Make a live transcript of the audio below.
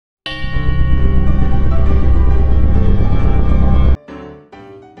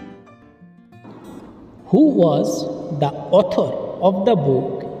Who was the author of the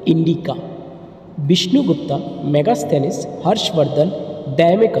book Indica? Vishnugupta, Megasthenes, Harshvardhan,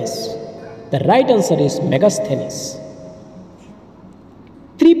 Dymachus. The right answer is Megasthenes.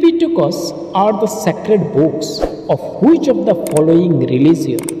 Tripitakas are the sacred books of which of the following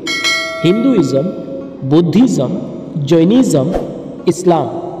religion? Hinduism, Buddhism, Jainism, Islam.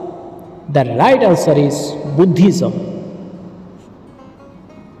 The right answer is Buddhism.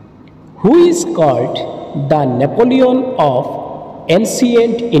 Who is called the Napoleon of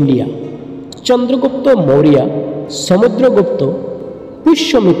ancient India? Chandragupta Maurya, Samudragupta,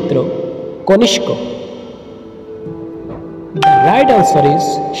 Pushyamitra, Kanishka. The right answer is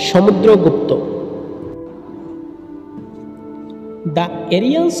Samudragupta. The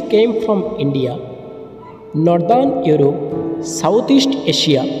Aryans came from India, Northern Europe, Southeast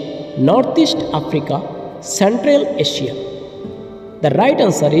Asia, Northeast Africa, Central Asia. The right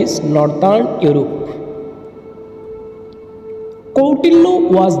answer is Northern Europe. Kautilya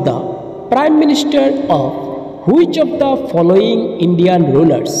was the Prime Minister of which of the following Indian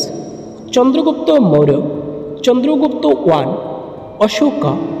rulers? Chandragupta Maurya, Chandragupta I,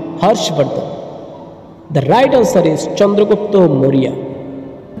 Ashoka, Harshvardhan. The right answer is Chandragupta Maurya.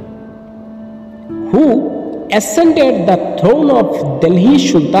 Who ascended the throne of Delhi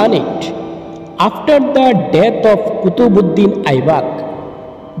Sultanate after the death of Qutbuddin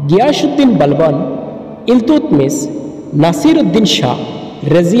Aibak? Ghiyasuddin Balban, Iltutmish, Nasiruddin Shah,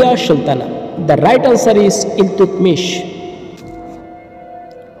 Razia Sultana. The right answer is Iltutmish.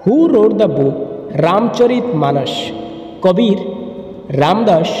 Who wrote the book Ramcharit Manas? Kabir,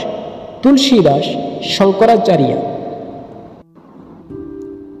 Ramdas, Tulsidas, Shankaracharya.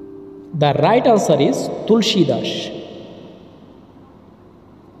 The right answer is Tulsidas.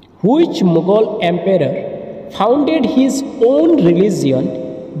 Which Mughal emperor founded his own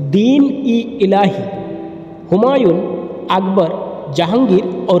religion, Din-e-Ilahi? Humayun, Akbar, Jahangir,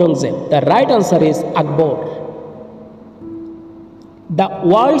 Aurangzeb. The right answer is Akbar. The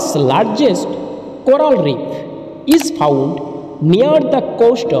world's largest coral reef is found near the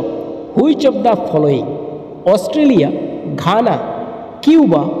coast of which of the following? Australia, Ghana,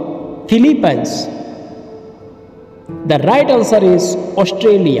 Cuba, Philippines. The right answer is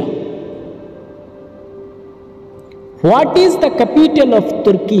Australia. What is the capital of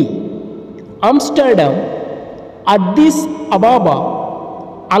Turkey? Amsterdam, Addis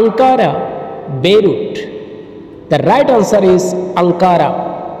Ababa, Ankara, Beirut. The right answer is Ankara.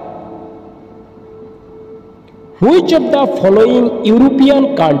 Which of the following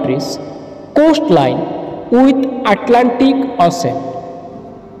European countries coastline with Atlantic Ocean?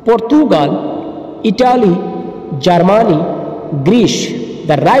 Portugal, Italy, Germany, Greece.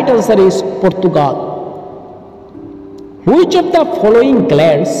 The right answer is Portugal. Which of the following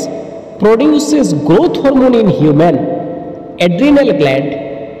glands produces growth hormone in human? Adrenal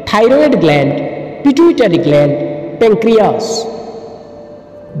gland, thyroid gland, pituitary gland, pancreas.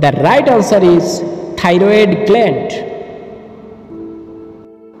 The right answer is thyroid gland.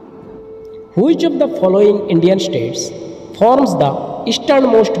 Which of the following Indian states forms the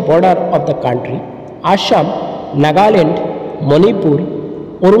easternmost border of the country? Assam, Nagaland, Manipur,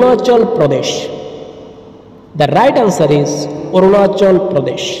 Arunachal Pradesh. The right answer is Arunachal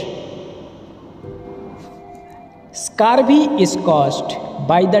Pradesh. Scurvy is caused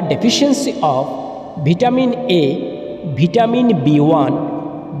by the deficiency of vitamin A, vitamin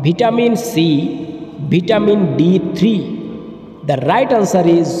B1, vitamin C, vitamin D3. The right answer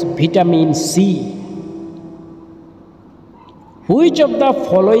is vitamin C. Which of the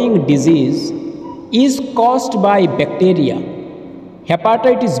following disease is caused by bacteria?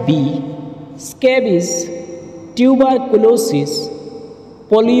 Hepatitis B, scabies, tuberculosis,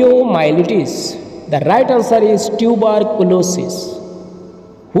 poliomyelitis. The right answer is tuberculosis.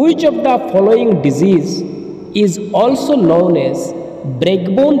 Which of the following disease is also known as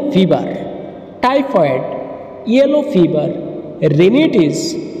breakbone fever? Typhoid, yellow fever,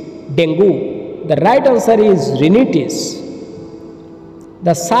 rhinitis, dengue. The right answer is rhinitis.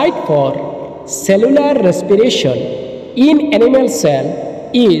 The site for cellular respiration in animal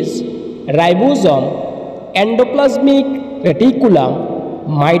cell is ribosome, endoplasmic reticulum,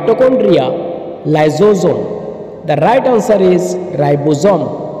 mitochondria, lysosome. The right answer is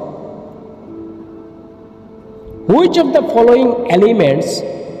ribosome. Which of the following elements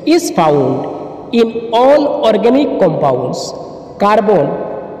is found in all organic compounds? Carbon,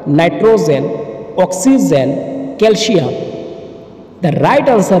 nitrogen, oxygen, calcium. The right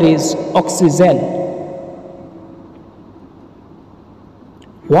answer is oxygen.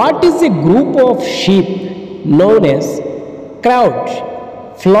 What is a group of sheep known as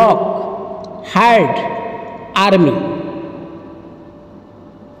crowd, flock, herd, Army.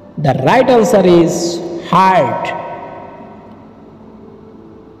 The right answer is heart.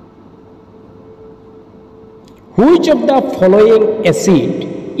 Which of the following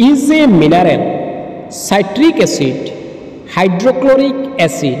acid is a mineral? Citric acid, hydrochloric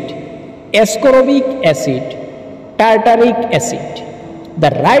acid, ascorbic acid, tartaric acid. The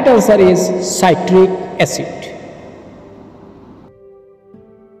right answer is citric acid.